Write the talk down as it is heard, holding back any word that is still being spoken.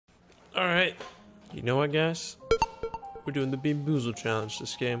Alright. You know what, guys? We're doing the Boozled challenge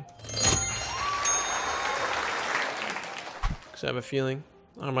this game. Because I have a feeling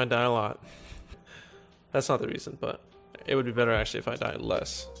I might die a lot. That's not the reason, but it would be better actually if I died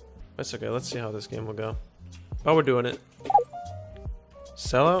less. That's okay, let's see how this game will go. While we're doing it.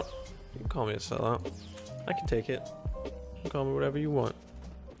 Sellout? You can call me a sellout. I can take it. You can call me whatever you want.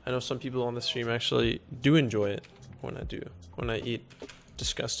 I know some people on the stream actually do enjoy it when I eat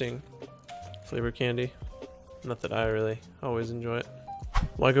disgusting flavored candy. Not that I really always enjoy it.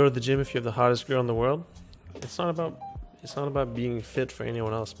 Why go to the gym if you have the hottest girl in the world? It's not about being fit for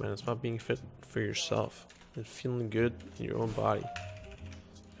anyone else, man. It's about being fit for yourself and feeling good in your own body.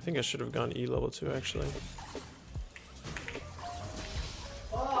 I think I should have gone E level 2 actually.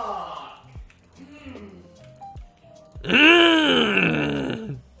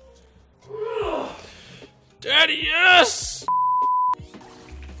 Daddy, yes!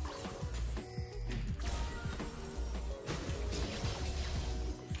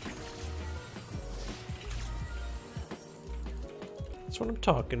 That's what I'm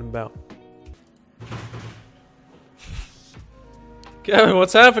talking about. Kevin,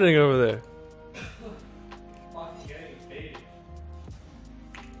 what's happening over there? Fucking getting paid.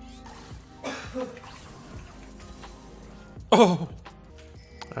 Oh!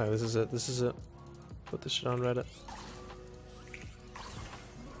 Alright, this is it. This is it. Put this shit on Reddit.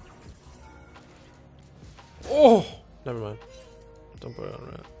 Oh! Never mind. Don't put it on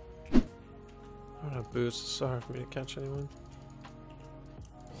Reddit. I don't have boots. It's so hard for me to catch anyone.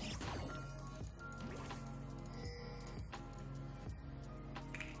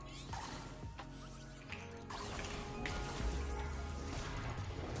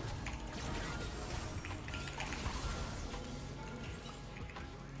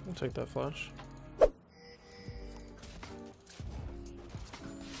 I'll take that flash.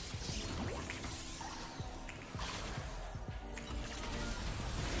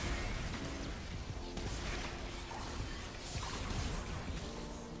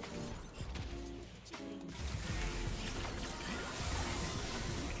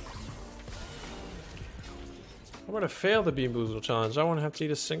 I'm gonna fail the Boozled challenge. I won't have to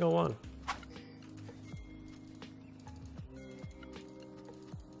eat a single one.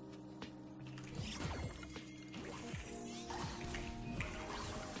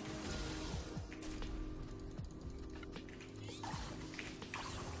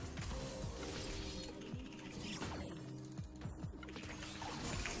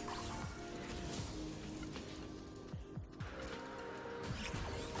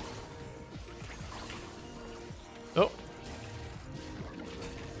 Oh.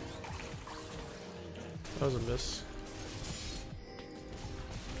 That was a miss.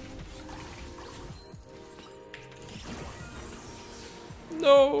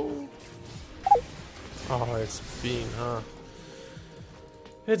 No. Oh, it's bean, huh?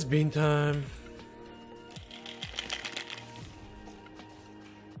 It's bean time.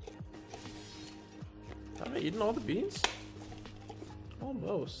 Have I eaten all the beans?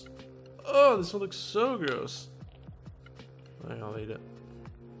 Almost. Oh, this one looks so gross. I'll eat it.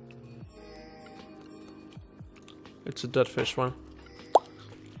 It's a dead fish one.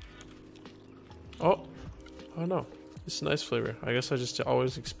 Oh no. It's a nice flavor. I guess I just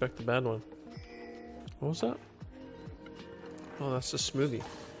always expect the bad one. What was that? Oh, that's a smoothie.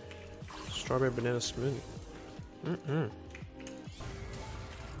 Strawberry banana smoothie.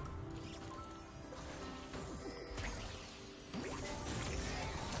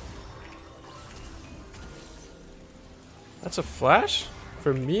 That's a flash?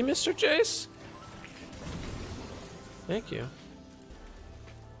 For me, Mr. Jace? Thank you.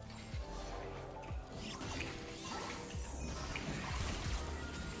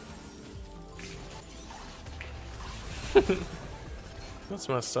 That's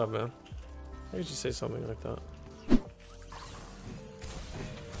messed up, man. Why did you say something like that?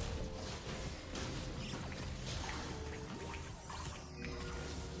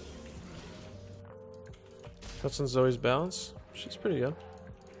 That's on Zoe's balance. She's pretty good.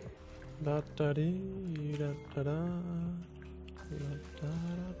 Da da dee da da da. Da da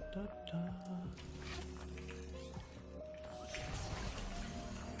da da.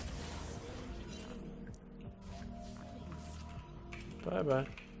 Bye bye.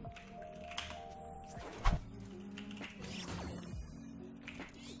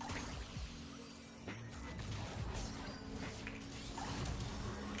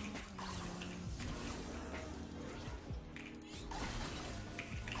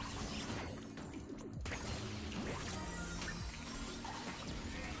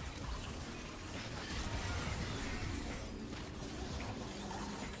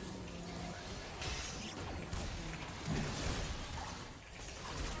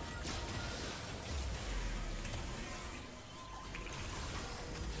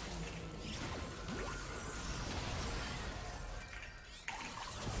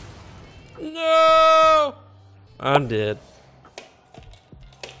 No! I'm dead.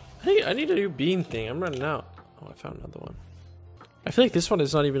 Hey, I need a new bean thing. I'm running out. Oh, I found another one. I feel like this one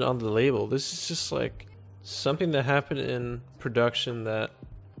is not even on the label. This is just like something that happened in production that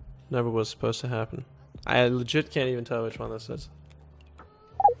never was supposed to happen. I legit can't even tell which one this is.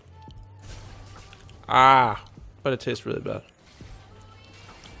 Ah, but it tastes really bad.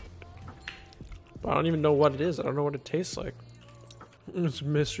 But I don't even know what it is. I don't know what it tastes like. It's a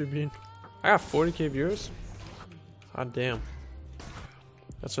mystery bean. I got 40k viewers. God damn.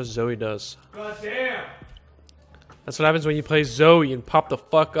 That's what Zoe does. God damn! That's what happens when you play Zoe and pop the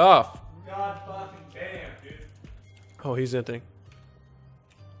fuck off. God fucking damn, dude. Oh, he's ending.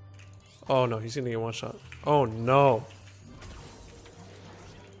 Oh no, he's gonna get one shot. Oh no.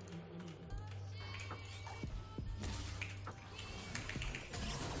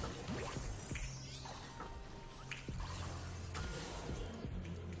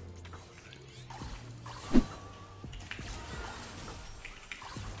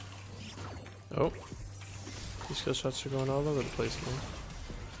 Oh. These skill shots are going all over the place, man.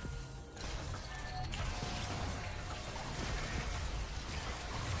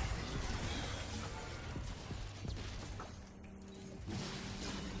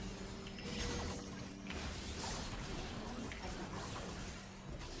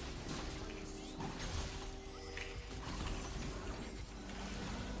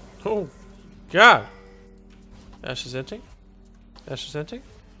 Oh, God. Ash is ending? Ash is ending?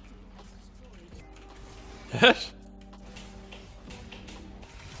 Ash?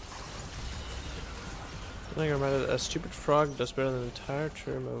 I think I reminded a stupid frog does better than an entire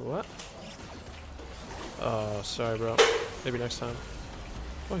term of what? Oh, sorry, bro. Maybe next time.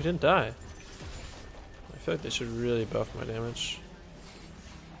 Oh, he didn't die. I feel like they should really buff my damage.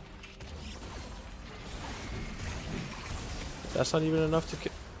 That's not even enough to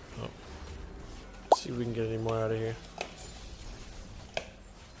kill. Oh. Let's see if we can get any more out of here.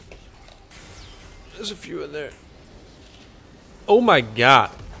 There's a few in there. Oh my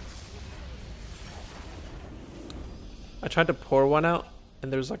god. I tried to pour one out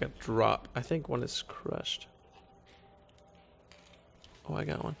and there's like a drop. I think one is crushed. Oh, I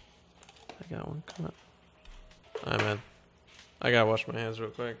got one. I got one. Come on. Alright, man. I gotta wash my hands real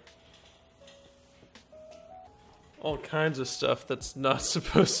quick. All kinds of stuff that's not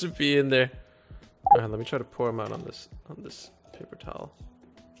supposed to be in there. Alright, let me try to pour them out on this paper towel.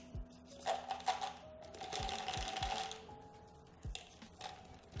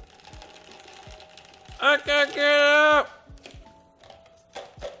 I can't get out!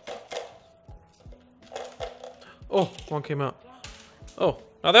 Oh, one came out. Oh,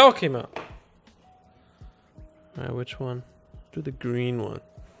 now they all came out. Alright, which one? Do the green one.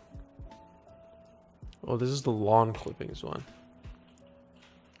 Oh, this is the lawn clippings one.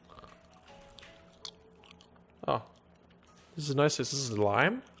 Oh. This is nice. This is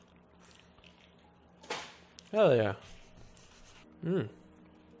lime? Hell yeah.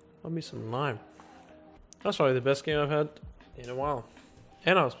 Love me some lime. That's probably the best game I've had in a while.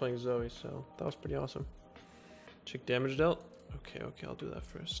 And I was playing Zoe, so that was pretty awesome. Check damage dealt. Okay, I'll do that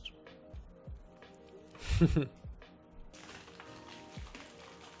first.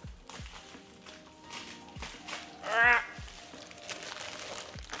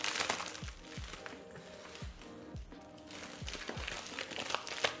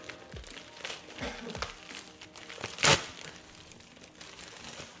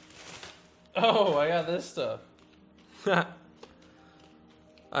 Oh, I got this stuff. I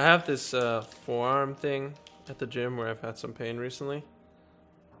have this forearm thing at the gym where I've had some pain recently.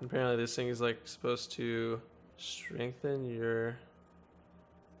 Apparently this thing is like supposed to strengthen your...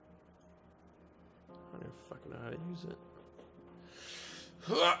 I don't even fucking know how to use it.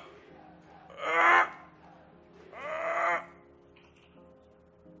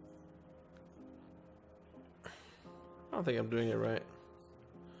 I don't think I'm doing it right.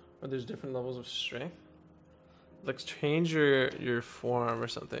 Or there's different levels of strength. Like change your forearm or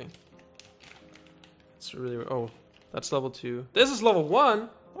something. It's really... Oh, that's level 2. This is level 1?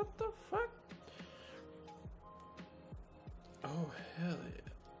 What the fuck? Oh, hell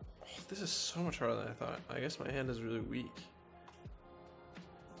yeah. Oh, this is so much harder than I thought. I guess my hand is really weak.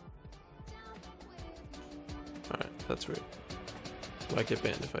 Alright, that's weird. I might get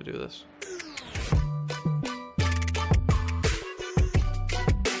banned if I do this.